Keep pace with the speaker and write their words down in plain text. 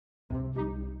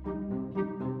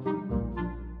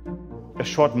A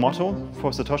short motto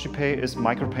for SatoshiPay is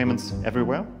micropayments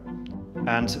everywhere.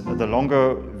 And the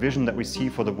longer vision that we see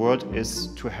for the world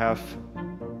is to have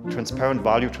transparent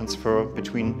value transfer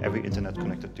between every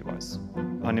internet-connected device.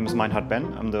 My name is Meinhard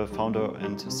Benn. I'm the founder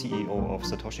and CEO of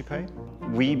SatoshiPay.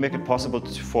 We make it possible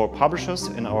for publishers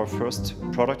in our first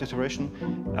product iteration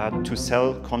to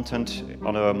sell content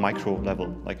on a micro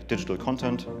level, like digital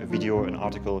content, a video, an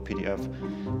article, a PDF,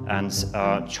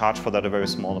 and charge for that a very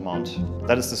small amount.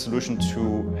 That is the solution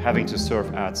to having to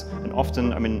serve ads. And often,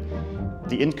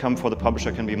 the income for the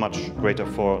publisher can be much greater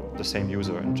for the same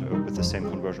user and with the same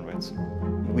conversion rates.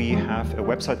 We have a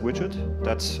website widget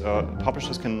that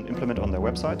publishers can implement on their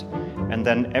website, and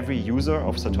then every user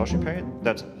of SatoshiPay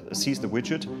that sees the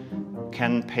widget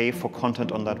can pay for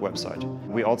content on that website.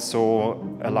 We also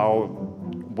allow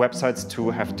websites to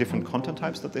have different content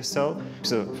types that they sell.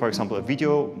 So, for example, a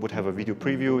video would have a video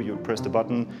preview. You press the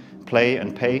button, play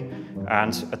and pay,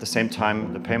 and at the same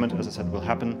time the payment, as I said, will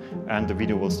happen and the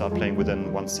video will start playing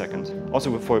within 1 second.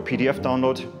 Also, for a PDF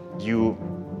download, you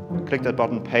click that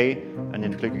button, pay, and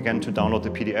then click again to download the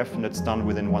PDF, and it's done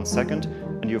within 1 second,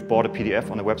 and you've bought a PDF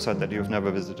on a website that you've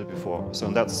never visited before. So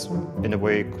that's, in a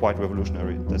way, quite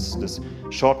revolutionary. This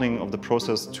shortening of the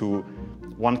process to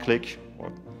 1 click or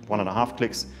 1.5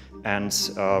 clicks and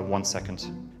 1 second.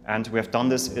 And we have done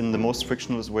this in the most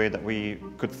frictionless way that we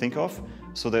could think of.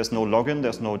 So there's no login,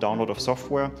 there's no download of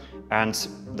software, and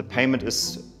the payment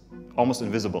is almost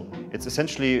invisible. It's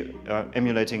essentially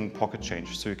emulating pocket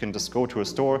change. So you can just go to a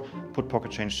store, put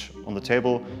pocket change on the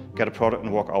table, get a product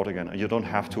and walk out again. And you don't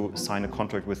have to sign a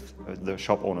contract with the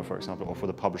shop owner, for example, or for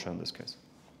the publisher in this case.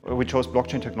 We chose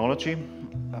blockchain technology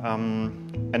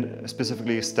and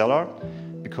specifically Stellar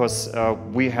because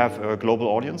we have a global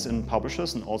audience in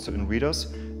publishers and also in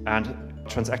readers, and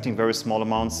transacting very small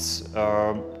amounts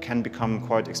can become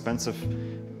quite expensive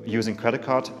using credit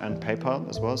card and PayPal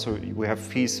as well. So we have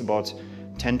fees about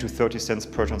 10 to 30 cents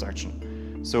per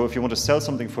transaction. So if you want to sell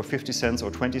something for 50 cents or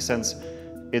 20 cents,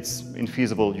 it's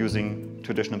infeasible using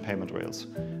traditional payment rails.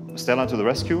 Stellar to the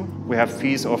rescue. We have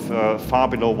fees of far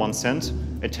below 1 cent,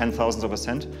 a 10,000th of a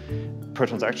cent per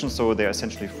transaction, so they are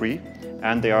essentially free,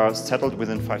 and they are settled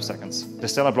within 5 seconds. The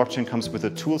Stellar blockchain comes with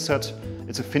a tool set.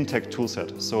 It's a fintech tool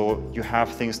set. So you have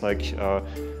things like a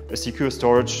secure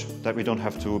storage that we don't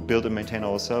have to build and maintain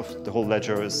ourselves. The whole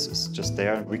ledger is just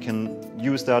there. We can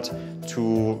use that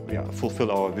to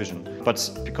fulfill our vision. But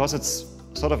because it's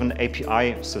sort of an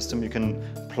API system, you can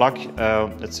plug,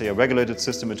 let's say, a regulated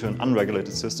system into an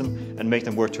unregulated system and make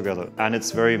them work together. And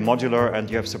it's very modular, and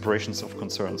you have separations of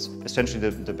concerns. Essentially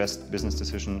the best business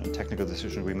decision and technical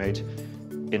decision we made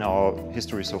in our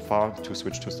history so far to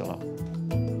switch to Stellar.